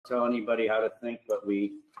tell anybody how to think, but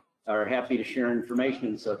we are happy to share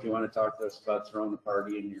information. So if you want to talk to us about throwing a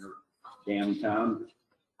party in your damn town,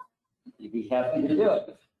 we'd be happy to do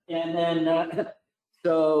it. And then,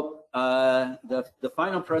 the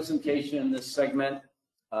final presentation in this segment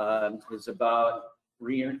is about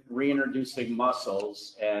reintroducing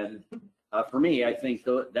mussels. And for me, I think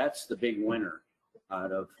that's the big winner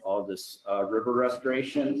out of all this river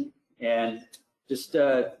restoration. And just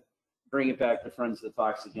bring it back to Friends of the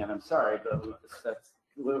Fox again. I'm sorry, but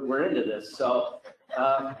we're into this. So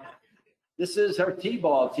this is our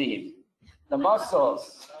T-ball team, the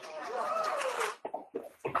mussels.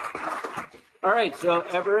 All right, so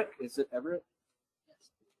Everett, is it Everett?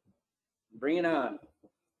 Bring it on.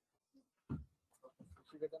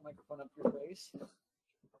 Get that microphone up to your face,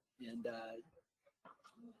 and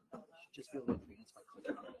just feel the advance by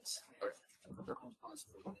clicking on this.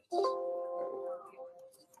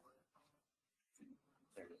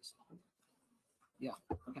 There it is. Yeah.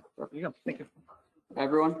 Okay. There you go. Thank you. Hi,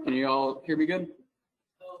 everyone. Can you all hear me good?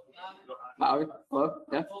 Hello?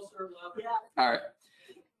 Yeah? All right.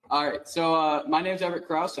 All right. So my name is Everett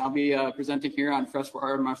Krause. I'll be presenting here on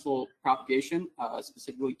freshwater mussel propagation,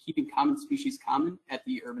 specifically keeping common species common at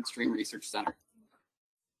the Urban Stream Research Center.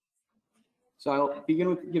 So I'll begin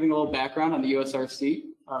with giving a little background on the USRC.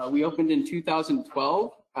 We opened in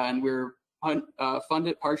 2012, and we're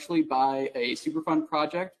funded partially by a Superfund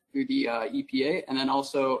project through the EPA, and then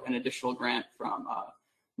also an additional grant from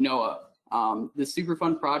NOAA. The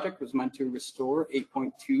Superfund project was meant to restore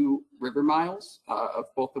 8.2 river miles of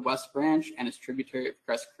both the West Branch and its tributary of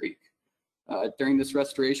Crest Creek. During this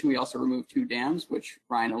restoration, we also removed 2 dams, which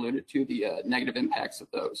Ryan alluded to, the negative impacts of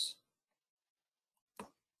those.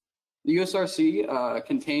 The USRC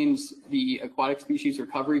contains the Aquatic Species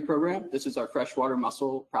Recovery Program. This is our Freshwater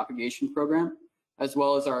Mussel Propagation Program, as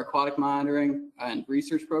well as our Aquatic Monitoring and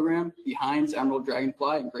Research Program, the Hines Emerald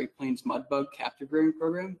Dragonfly and Great Plains Mudbug Captive Rearing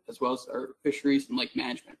Program, as well as our Fisheries and Lake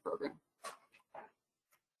Management Program.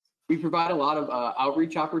 We provide a lot of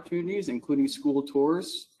outreach opportunities, including school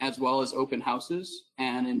tours, as well as open houses.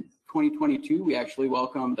 And in 2022, we actually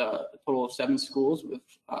welcomed a total of 7 schools with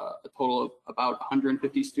a total of about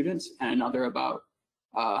 150 students and another about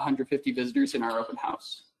 150 visitors in our open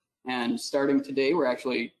house. And starting today, we're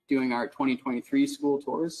actually doing our 2023 school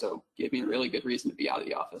tours, so give me a really good reason to be out of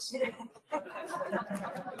the office.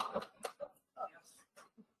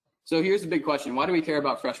 So here's the big question. Why do we care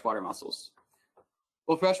about freshwater mussels?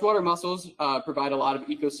 Well, freshwater mussels provide a lot of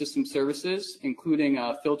ecosystem services, including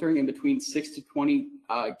filtering in between 6 to 20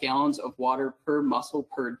 gallons of water per mussel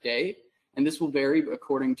per day. And this will vary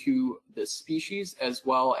according to the species as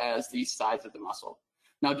well as the size of the mussel.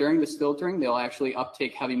 Now, during this filtering, they'll actually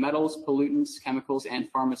uptake heavy metals, pollutants, chemicals,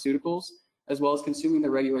 and pharmaceuticals, as well as consuming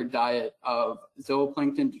the regular diet of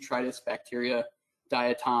zooplankton, detritus, bacteria,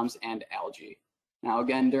 diatoms, and algae. Now,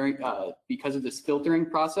 again, because of this filtering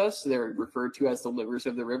process, they're referred to as the livers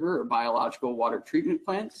of the river or biological water treatment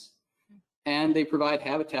plants. And they provide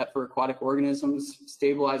habitat for aquatic organisms,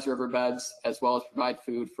 stabilize riverbeds, as well as provide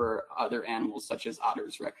food for other animals such as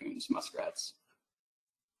otters, raccoons, muskrats.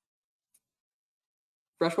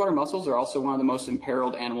 Freshwater mussels are also one of the most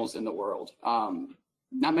imperiled animals in the world.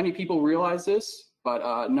 Not many people realize this,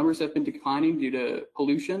 but numbers have been declining due to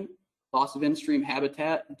pollution, loss of in-stream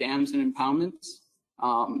habitat, dams and impoundments,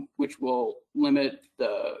 which will limit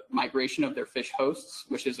the migration of their fish hosts,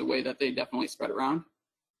 which is a way that they definitely spread around.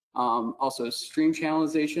 Also stream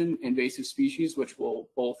channelization, invasive species, which will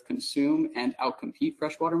both consume and outcompete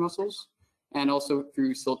freshwater mussels, and also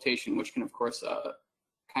through siltation, which can of course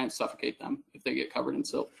kind of suffocate them if they get covered in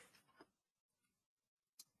silt.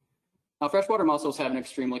 Now, freshwater mussels have an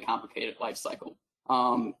extremely complicated life cycle.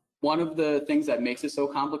 One of the things that makes it so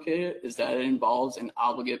complicated is that it involves an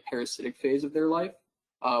obligate parasitic phase of their life,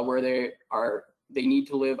 where they need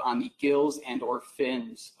to live on the gills and or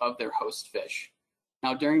fins of their host fish.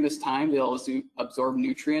 Now, during this time, they'll absorb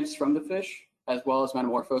nutrients from the fish, as well as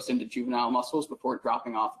metamorphose into juvenile mussels before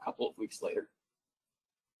dropping off a couple of weeks later.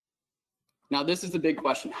 Now, this is the big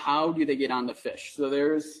question. How do they get on the fish? So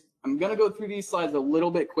I'm going to go through these slides a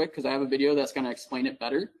little bit quick because I have a video that's going to explain it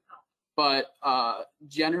better. But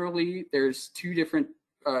generally, there's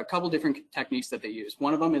a couple different techniques that they use.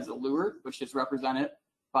 One of them is a lure, which is represented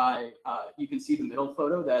by, you can see the middle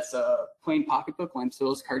photo, that's a plain pocketbook,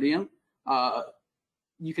 Lampsilus cardium.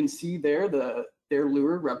 You can see there, their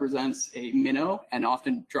lure represents a minnow and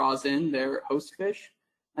often draws in their host fish.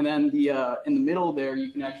 And then in the middle there,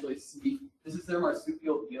 you can actually see, this is their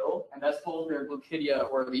marsupial gill, and that's full of their glaucidia,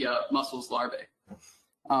 or the mussel's larvae.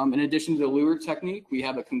 In addition to the lure technique, we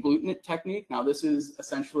have a conglutinate technique. Now this is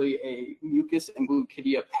essentially a mucus and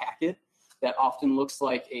glucidia packet that often looks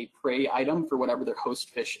like a prey item for whatever their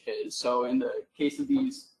host fish is. So in the case of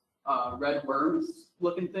these red worms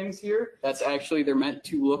looking things here, that's actually, they're meant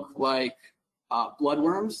to look like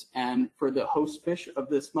bloodworms. And for the host fish of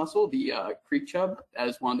this mussel, the creek chub, that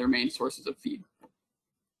is one of their main sources of feed.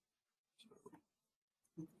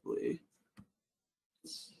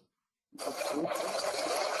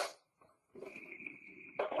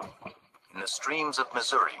 In the streams of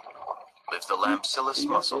Missouri lives the Lampsilus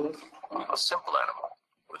mussel, a simple animal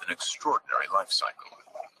with an extraordinary life cycle.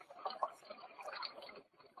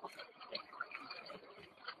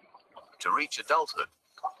 To reach adulthood,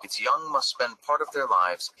 its young must spend part of their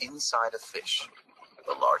lives inside a fish,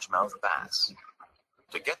 the largemouth bass.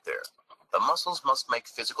 To get there, the mussels must make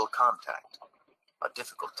physical contact, a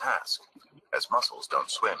difficult task, as mussels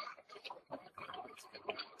don't swim.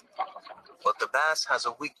 But the bass has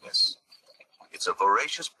a weakness. It's a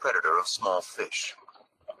voracious predator of small fish,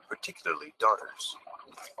 particularly darters.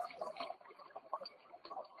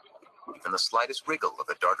 Even the slightest wriggle of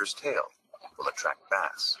a darter's tail will attract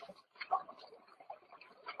bass.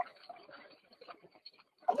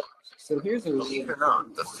 So here's a Believe it or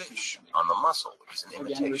not, the fish on the mussel is an again,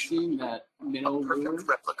 we're imitation, seeing that minnow a perfect lure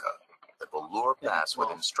replica that will lure bass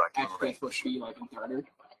within striking actually range. supposed to be like a darter,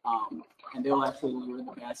 and they'll actually lure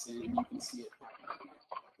the bass in, and you can see it.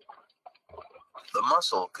 The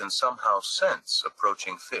mussel can somehow sense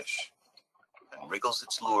approaching fish and wriggles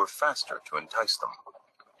its lure faster to entice them.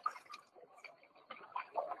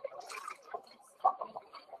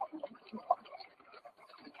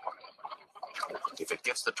 If it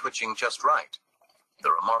gets the twitching just right,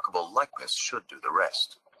 the remarkable likeness should do the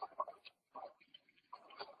rest.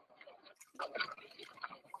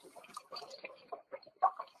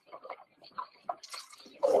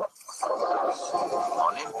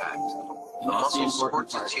 On impact, the That's the mussel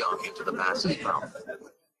important squirts part. its young into the bass's mouth.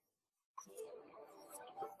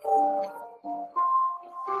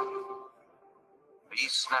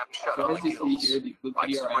 These snap shut So on as the you see gills, here, the like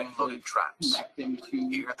glucidia are actually spring-loaded traps. connecting to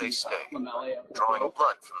Here they the stay, lamellae of the drawing gill,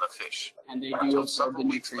 blood from the fish, and they do until absorb the several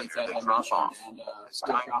weeks nutrients later that they I drop mentioned, off and as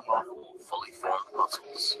they'll tiny, drop off. fully formed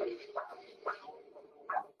mussels.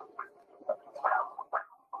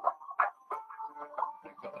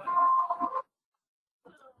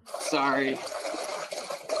 Sorry.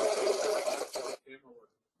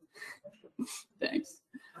 Thanks.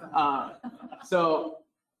 So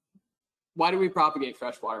why do we propagate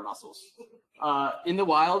freshwater mussels? In the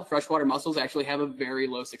wild, freshwater mussels actually have a very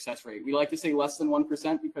low success rate. We like to say less than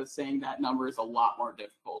 1% because saying that number is a lot more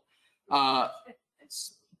difficult.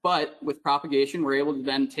 But with propagation, we're able to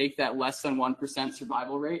then take that less than 1%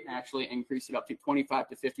 survival rate and actually increase it up to 25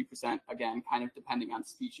 to 50%, again, kind of depending on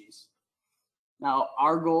species. Now,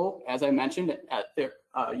 our goal, as I mentioned at the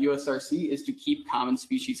USRC, is to keep common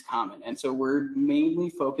species common. And so we're mainly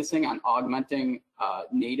focusing on augmenting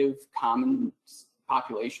native common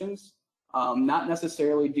populations, not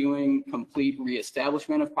necessarily doing complete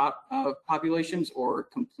reestablishment of populations or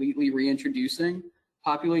completely reintroducing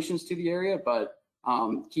populations to the area, but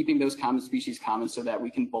keeping those common species common so that we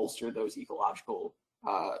can bolster those ecological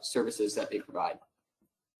services that they provide.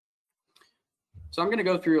 So I'm going to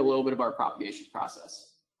go through a little bit of our propagation process.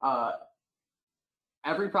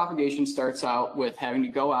 Every propagation starts out with having to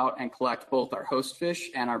go out and collect both our host fish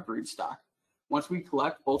and our brood stock. Once we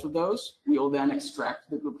collect both of those, we will then extract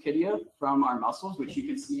the glucidia from our mussels, which you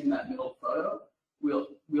can see in that middle photo.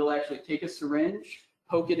 We'll actually take a syringe,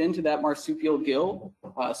 poke it into that marsupial gill,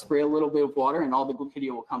 spray a little bit of water, and all the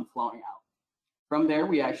glucidia will come flowing out. From there,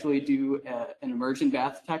 we actually do an immersion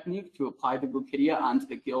bath technique to apply the glucidia onto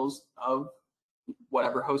the gills of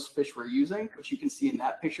whatever host fish we're using, which you can see in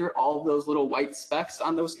that picture. All of those little white specks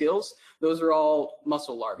on those gills, those are all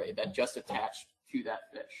mussel larvae that just attach to that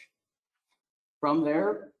fish. From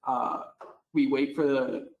there, we wait for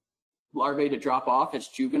the larvae to drop off as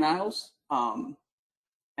juveniles, and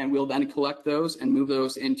we'll then collect those and move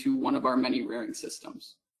those into one of our many rearing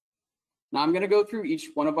systems. Now I'm going to go through each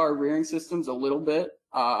one of our rearing systems a little bit.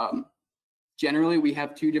 Generally, we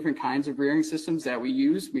have two different kinds of rearing systems that we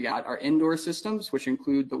use. We got our indoor systems, which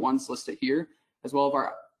include the ones listed here, as well as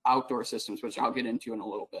our outdoor systems, which I'll get into in a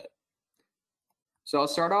little bit. So I'll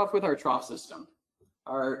start off with our trough system.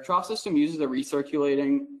 Our trough system uses a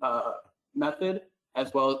recirculating method,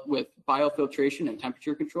 as well as with biofiltration and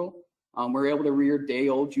temperature control. We're able to rear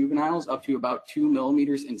day-old juveniles up to about 2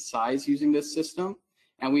 millimeters in size using this system.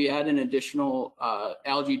 And we add an additional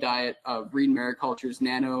algae diet of Reed Mariculture's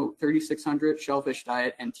Nano 3600, shellfish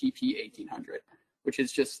diet, and TP 1800, which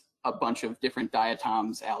is just a bunch of different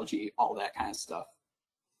diatoms, algae, all that kind of stuff.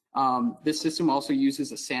 This system also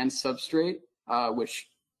uses a sand substrate, which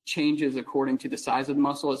changes according to the size of the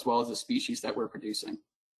mussel as well as the species that we're producing.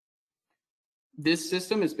 This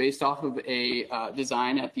system is based off of a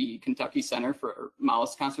design at the Kentucky Center for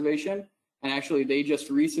Mollusk Conservation. And actually, they just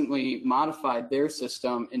recently modified their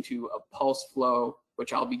system into a pulse flow,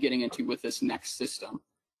 which I'll be getting into with this next system.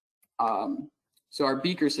 So our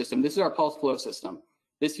beaker system, this is our pulse flow system.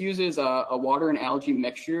 This uses a water and algae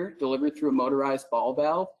mixture delivered through a motorized ball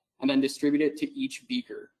valve and then distributed to each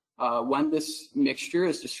beaker. When this mixture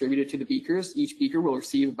is distributed to the beakers, each beaker will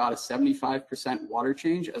receive about a 75% water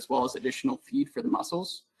change as well as additional feed for the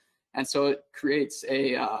mussels. And so it creates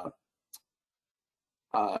a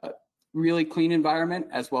really clean environment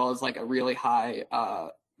as well as like a really high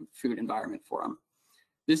food environment for them.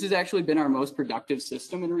 This has actually been our most productive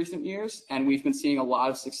system in recent years, and we've been seeing a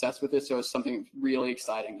lot of success with it, so it's something really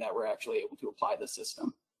exciting that we're actually able to apply this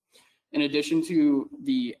system. In addition to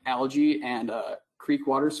the algae and creek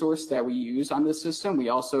water source that we use on this system, we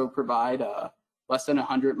also provide less than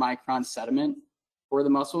 100 micron sediment for the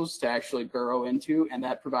mussels to actually burrow into, and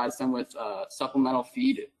that provides them with supplemental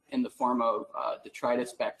feed in the form of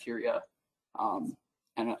detritus bacteria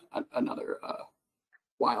and another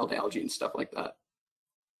wild algae and stuff like that.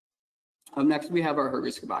 Next, we have our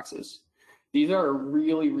Herbiska boxes. These are a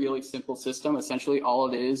really, really simple system. Essentially, all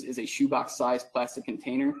it is a shoebox-sized plastic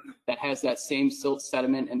container that has that same silt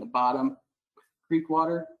sediment in the bottom, creek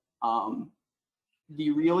water.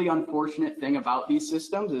 The really unfortunate thing about these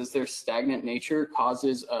systems is their stagnant nature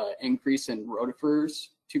causes an increase in rotifers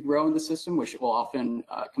to grow in the system, which will often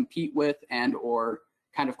compete with and or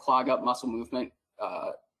kind of clog up mussel movement,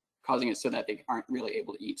 causing it so that they aren't really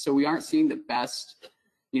able to eat. So we aren't seeing the best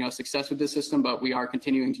success with this system, but we are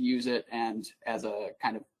continuing to use it and as a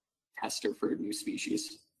kind of tester for new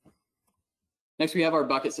species. Next, we have our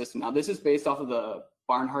bucket system. Now, this is based off of the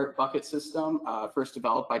Barnhart bucket system, first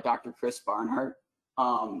developed by Dr. Chris Barnhart.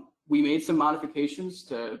 We made some modifications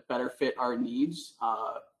to better fit our needs.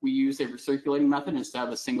 We use a recirculating method instead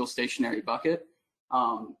of a single stationary bucket.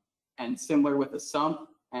 And similar with the sump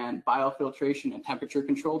and biofiltration and temperature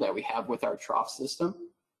control that we have with our trough system.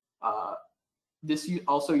 This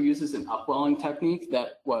also uses an upwelling technique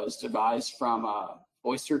that was devised from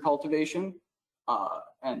oyster cultivation.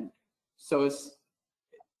 And so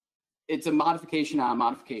it's a modification on a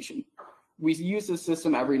modification. We use this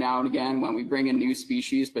system every now and again when we bring in new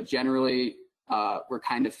species, but generally we're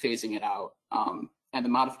kind of phasing it out. And the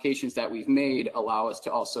modifications that we've made allow us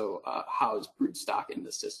to also house broodstock in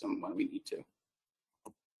the system when we need to.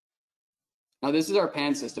 Now, this is our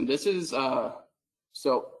pan system. This is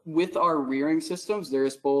so with our rearing systems, there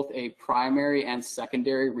is both a primary and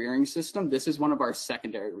secondary rearing system. This is one of our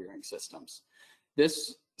secondary rearing systems.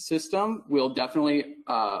 This system will definitely,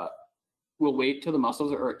 we'll wait till the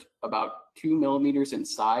mussels are about 2 millimeters in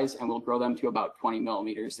size, and we'll grow them to about 20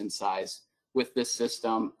 millimeters in size with this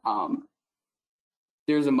system.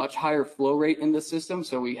 There's a much higher flow rate in the system,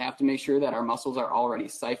 so we have to make sure that our mussels are already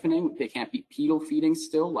siphoning. They can't be pedal feeding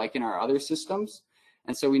still like in our other systems.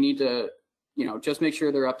 And so we need to just make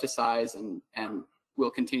sure they're up to size, and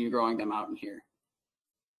we'll continue growing them out in here.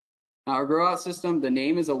 Now, our grow out system, the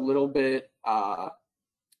name is a little bit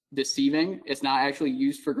deceiving. It's not actually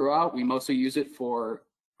used for grow out. We mostly use it for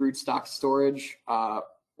broodstock storage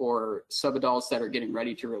or subadults that are getting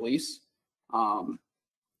ready to release.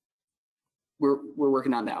 We're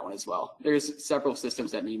working on that one as well. There's several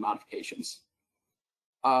systems that need modifications.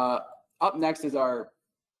 Up next is our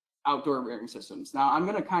outdoor rearing systems. Now, I'm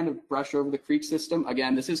going to kind of brush over the creek system.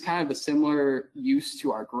 Again, this is kind of a similar use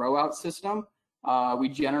to our grow out system. We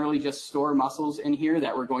generally just store mussels in here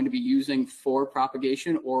that we're going to be using for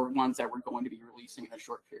propagation or ones that we're going to be releasing in a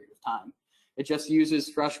short period of time. It just uses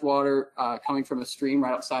fresh water coming from a stream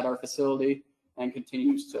right outside our facility and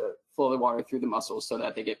continues to flow the water through the mussels so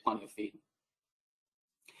that they get plenty of feed.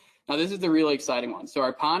 Now, this is the really exciting one. So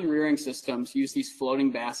our pond rearing systems use these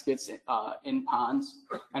floating baskets in ponds,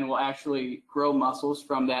 and will actually grow mussels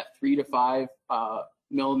from that 3 to 5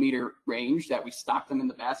 millimeter range that we stock them in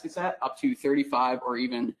the baskets at, up to 35 or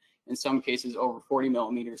even in some cases over 40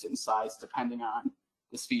 millimeters in size, depending on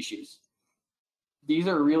the species. These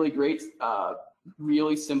are really great,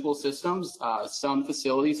 really simple systems. Some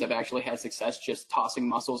facilities have actually had success just tossing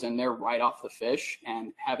mussels in there right off the fish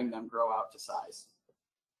and having them grow out to size.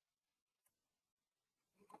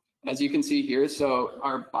 As you can see here, so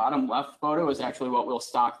our bottom left photo is actually what we'll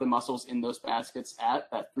stock the mussels in those baskets at,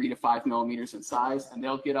 that 3 to 5 millimeters in size, and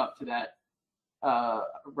they'll get up to that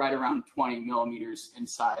right around 20 millimeters in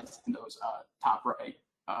size in those top right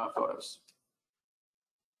photos.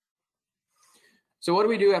 So what do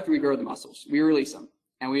we do after we grow the mussels? We release them,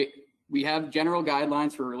 and we have general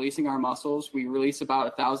guidelines for releasing our mussels. We release about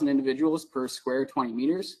 1,000 individuals per square 20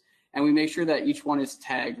 meters, and we make sure that each one is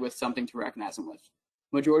tagged with something to recognize them with.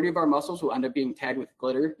 Majority of our mussels will end up being tagged with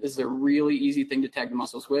glitter. This is a really easy thing to tag the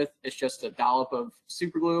mussels with. It's just a dollop of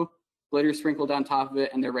super glue, glitter sprinkled on top of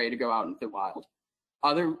it, and they're ready to go out into the wild.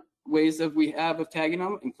 Other ways that we have of tagging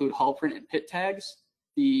them include hull print and pit tags.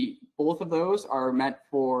 Both of those are meant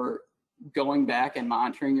for going back and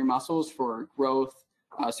monitoring your mussels for growth,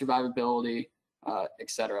 survivability,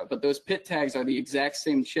 etc. But those pit tags are the exact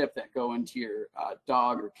same chip that go into your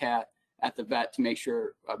dog or cat at the vet to make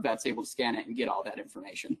sure a vet's able to scan it and get all that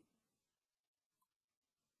information.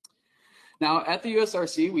 Now, at the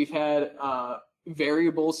USRC, we've had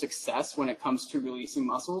variable success when it comes to releasing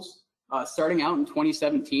mussels. Starting out in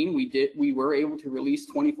 2017, we were able to release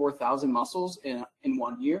 24,000 mussels in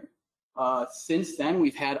 1 year. Since then,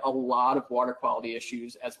 we've had a lot of water quality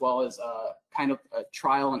issues, as well as kind of a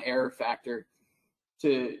trial and error factor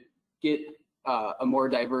to get a more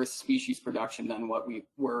diverse species production than what we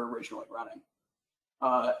were originally running.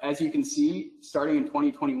 As you can see, starting in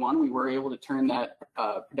 2021, we were able to turn that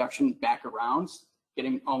production back around,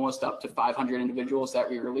 getting almost up to 500 individuals that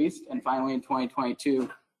we released. And finally, in 2022,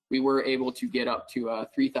 we were able to get up to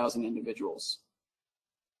 3,000 individuals.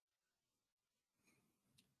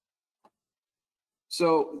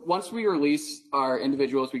 So once we release our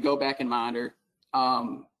individuals, we go back and monitor.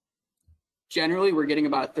 Generally, we're getting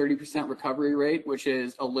about a 30% recovery rate, which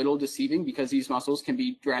is a little deceiving because these mussels can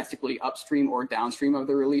be drastically upstream or downstream of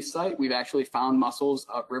the release site. We've actually found mussels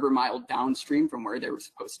a river mile downstream from where they were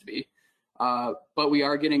supposed to be. But we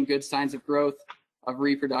are getting good signs of growth, of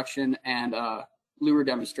reproduction, and lure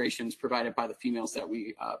demonstrations provided by the females that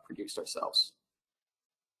we produced ourselves.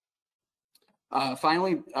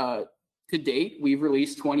 Finally, to date, we've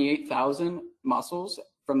released 28,000 mussels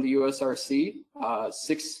from the USRC.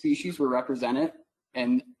 6 species were represented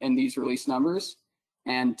in these release numbers.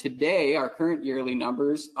 And today, our current yearly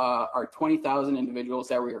numbers are 20,000 individuals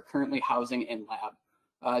that we are currently housing in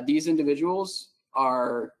lab. These individuals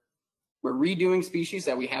we're redoing species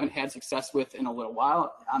that we haven't had success with in a little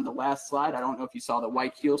while. On the last slide, I don't know if you saw the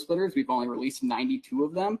white keel splitters. We've only released 92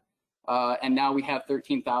 of them. And now we have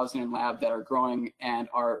 13,000 in lab that are growing and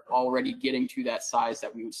are already getting to that size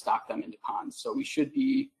that we would stock them into ponds. So we should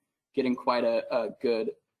be getting quite a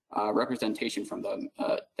good representation from them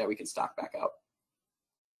that we can stock back out.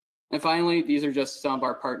 And finally, these are just some of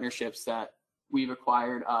our partnerships that we've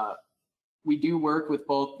acquired. We do work with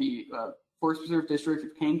both the Forest Preserve District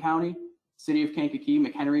of Kane County, City of Kankakee,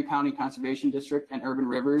 McHenry County Conservation District, and Urban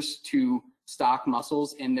Rivers to stock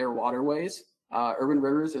mussels in their waterways. Urban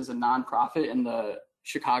Rivers is a nonprofit in the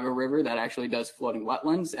Chicago River that actually does floating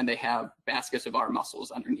wetlands, and they have baskets of our mussels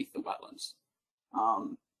underneath the wetlands.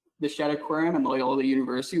 The Shed Aquarium and Loyola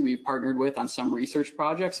University we've partnered with on some research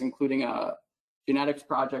projects, including a genetics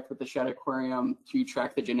project with the Shed Aquarium to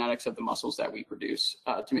track the genetics of the mussels that we produce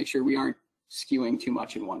to make sure we aren't skewing too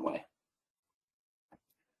much in one way.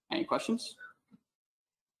 Any questions?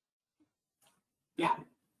 Yeah.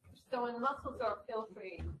 So when mussels are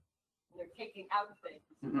filtering, they're taking out things,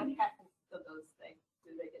 what happens to those things?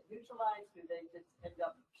 Do they get neutralized? Do they just end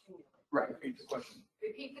up accumulating? Right. Repeat the question.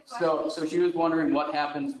 Repeat the question. So she was wondering what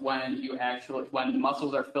happens when when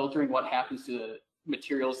mussels are filtering, what happens to the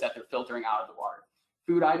materials that they're filtering out of the water.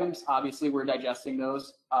 Food items, obviously we're digesting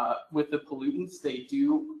those. With the pollutants, they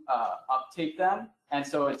do uptake them. And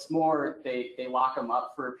so it's more, they lock them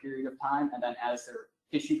up for a period of time. And then as their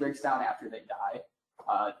tissue breaks down after they die,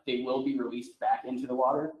 they will be released back into the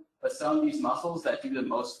water. But some of these mussels that do the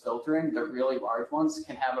most filtering, the really large ones,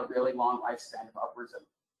 can have a really long lifespan of upwards of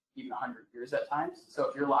even 100 years at times. So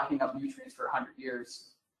if you're locking up nutrients for 100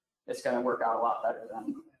 years, it's going to work out a lot better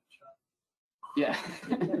than, yeah.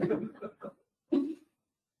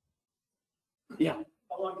 Yeah.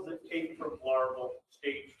 How long does it take from larval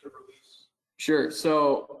stage to release? Sure.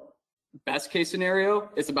 So best case scenario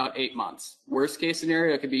is about 8 months. Worst case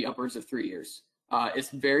scenario, it could be upwards of 3 years. It's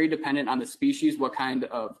very dependent on the species, what kind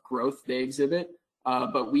of growth they exhibit.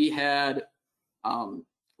 But we had,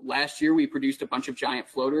 last year, we produced a bunch of giant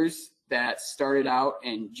floaters that started out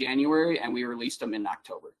in January and we released them in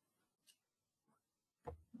October.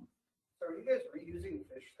 So are you guys reusing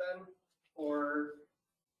fish then? Or?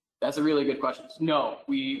 That's a really good question. No,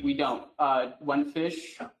 we don't. When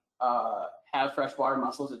fish have freshwater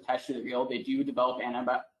mussels attached to the gill, they do develop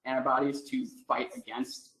antibodies to fight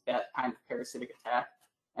against that kind of parasitic attack.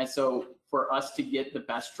 And so for us to get the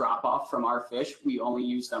best drop off from our fish, we only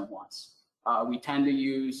use them once. We tend to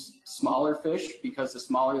use smaller fish because the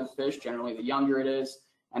smaller the fish, generally the younger it is,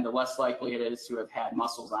 and the less likely it is to have had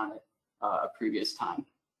mussels on it a previous time.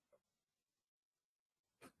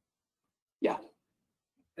 Yeah.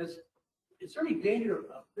 Is there any danger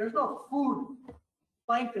of, there's no food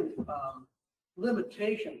plankton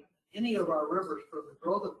limitation in any of our rivers for the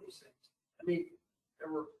growth of these things? I mean,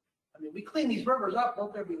 we clean these rivers up,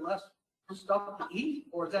 won't there be less stuff to eat,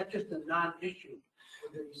 or is that just a non-issue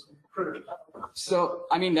for these critters? So,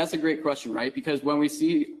 I mean, that's a great question, right? Because when we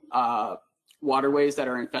see waterways that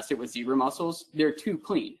are infested with zebra mussels, they're too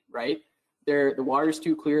clean, right? The water's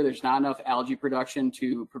too clear. There's not enough algae production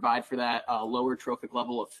to provide for that lower trophic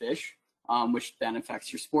level of fish, which then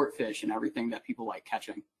affects your sport fish and everything that people like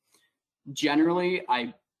catching. Generally,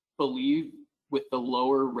 I believe with the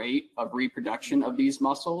lower rate of reproduction of these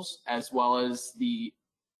mussels, as well as the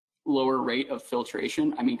lower rate of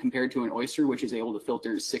filtration, I mean, compared to an oyster, which is able to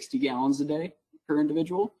filter 60 gallons a day per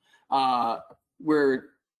individual, I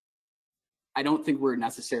don't think we're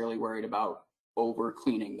necessarily worried about over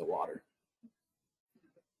cleaning the water.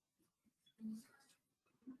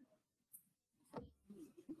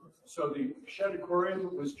 So the Shed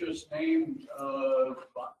Aquarium was just named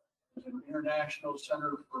an International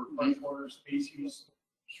Center for Freshwater Species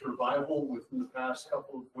Survival within the past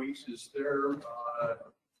couple of weeks. Is there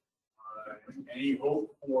any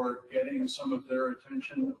hope for getting some of their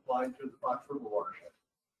attention applied to the Fox River watershed?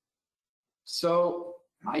 So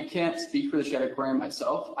I can't speak for the Shed Aquarium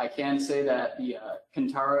myself. I can say that the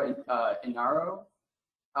Kantara Inaro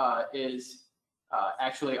is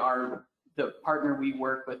actually the partner we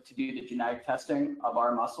work with to do the genetic testing of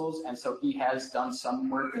our mussels, and so he has done some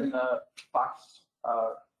work in the Fox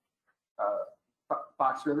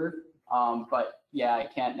River. But yeah, I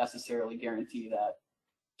can't necessarily guarantee that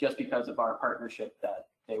just because of our partnership that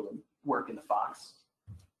they would work in the Fox.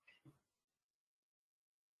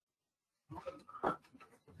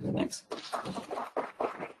 Thanks.